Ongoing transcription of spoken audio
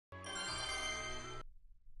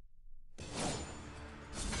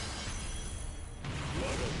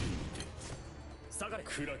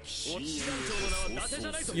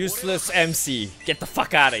Useless MC, get the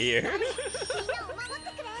fuck out of here.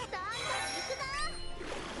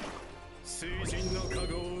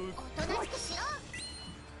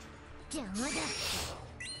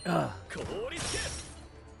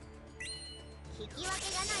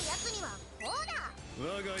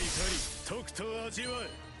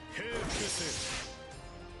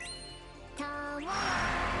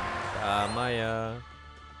 Maya.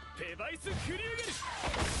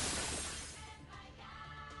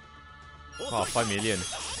 Wow, 5 million.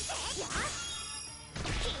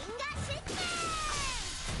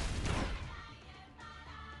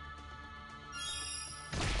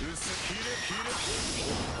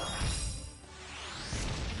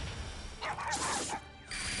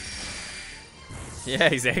 Yeah,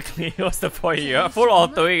 exactly. What's the point? You're full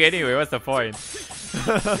autoing anyway, what's the point?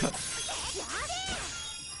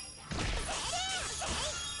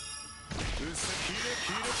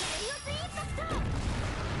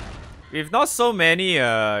 We've not so many,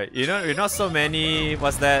 we've not so many,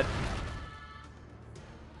 what's that?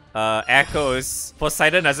 Echoes.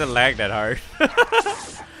 Poseidon doesn't lag that hard.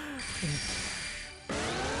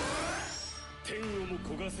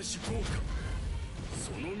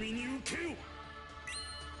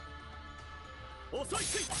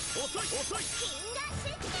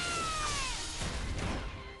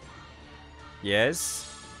 Yes?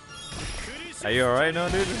 Are you alright now,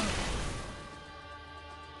 dude?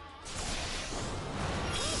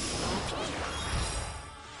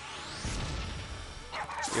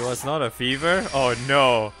 It was not a fever? Oh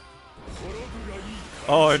no.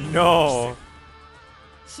 Oh no.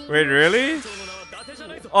 Wait, really?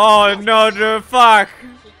 Oh no, dude, fuck.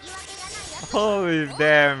 Holy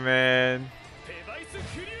damn, man.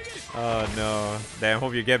 Oh no. Damn,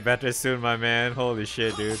 hope you get better soon, my man. Holy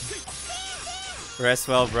shit, dude. Rest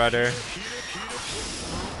well, brother.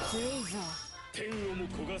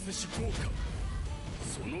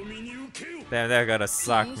 Damn, that gotta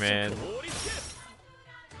suck, man.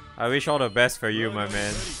 I wish all the best for you, my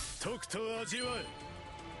man.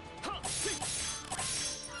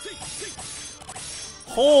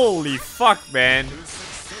 Holy fuck, man.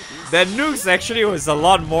 That nukes actually was a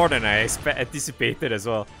lot more than I anticipated as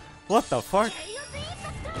well. What the fuck?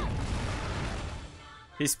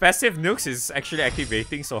 His passive nukes is actually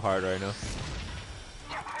activating so hard right now.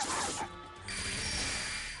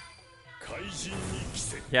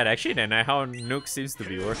 Yeah, actually, then how nuke seems to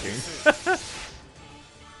be working.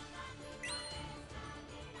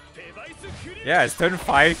 Yeah, it's turn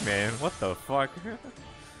 5, man. What the fuck?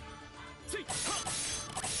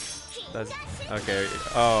 That's okay.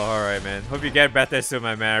 Oh, alright, man. Hope you get better soon,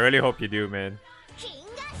 my man. I really hope you do, man.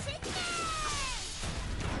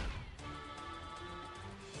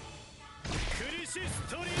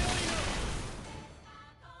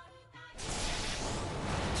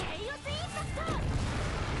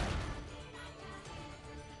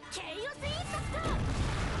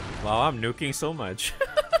 Wow, I'm nuking so much.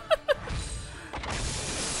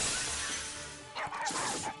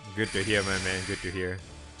 Good to hear, my man. Good to hear.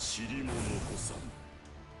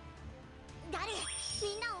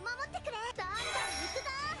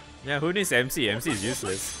 Yeah, who needs MC? MC is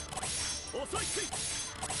useless.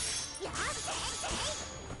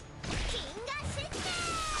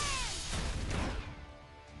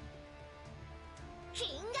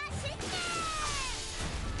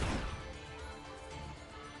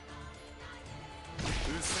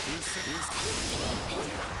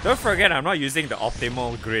 Don't forget, I'm not using the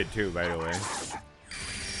optimal grid too, by the way.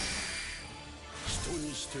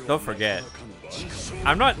 Don't forget.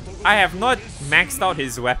 I have not maxed out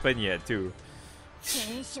his weapon yet too.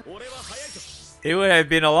 It would have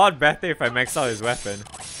been a lot better if I maxed out his weapon.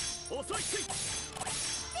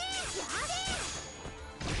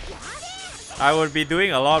 I would be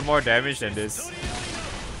doing a lot more damage than this.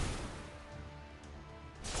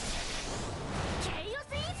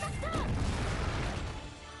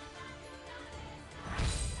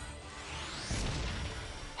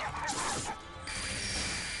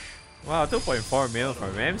 Wow, 2.4 mil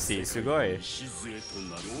from MC, sugoi.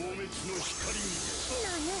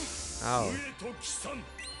 Ow.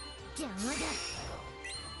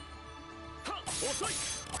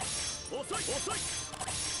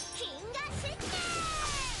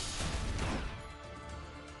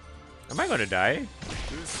 Am I gonna die?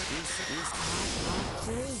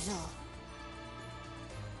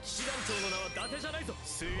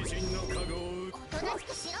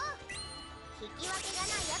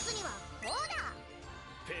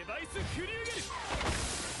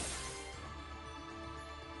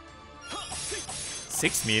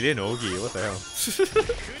 $6 million Ogi, what the hell?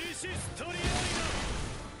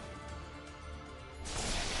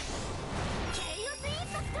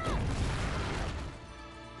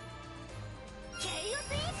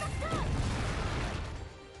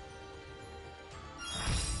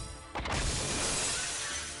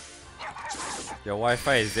 Your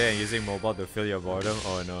Wi-Fi is there and using mobile to fill your boredom?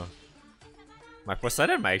 Oh no. My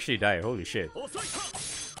Poseidon might actually die, holy shit.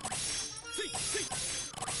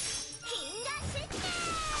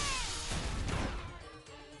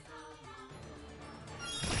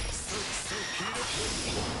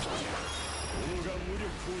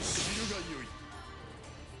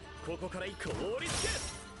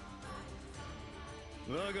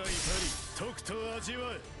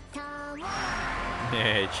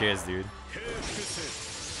 Hey, cheers, dude.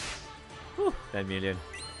 Whew, 10 million.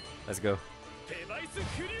 Let's go.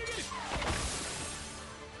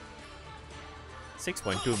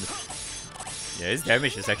 6.2. Yeah, his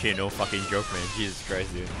damage is actually no fucking joke, man. Jesus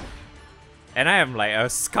Christ, dude. And I am like a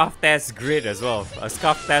scuffed ass grid as well. A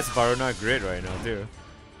scuffed ass Varuna grid right now, too.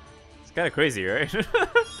 It's kinda crazy, right?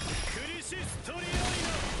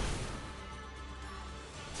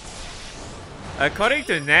 According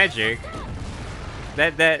to Magic,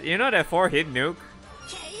 that you know that 4-hit nuke?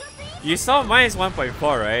 You saw mine is 1.4,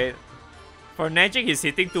 right? For Magic, he's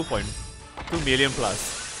hitting 2 million plus.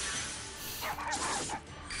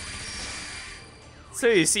 So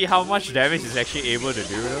you see how much damage he's actually able to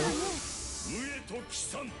do, though?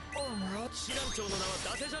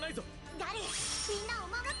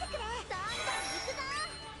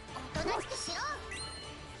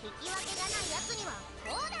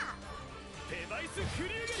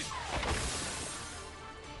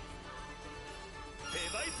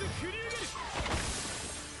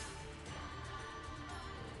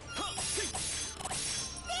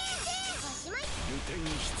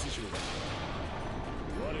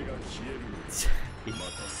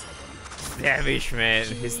 Damage, man.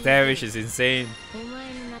 His damage is insane.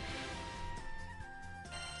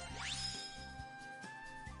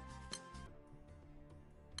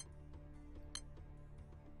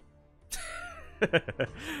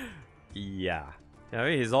 Yeah. I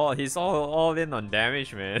mean, he's all in on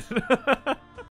damage, man.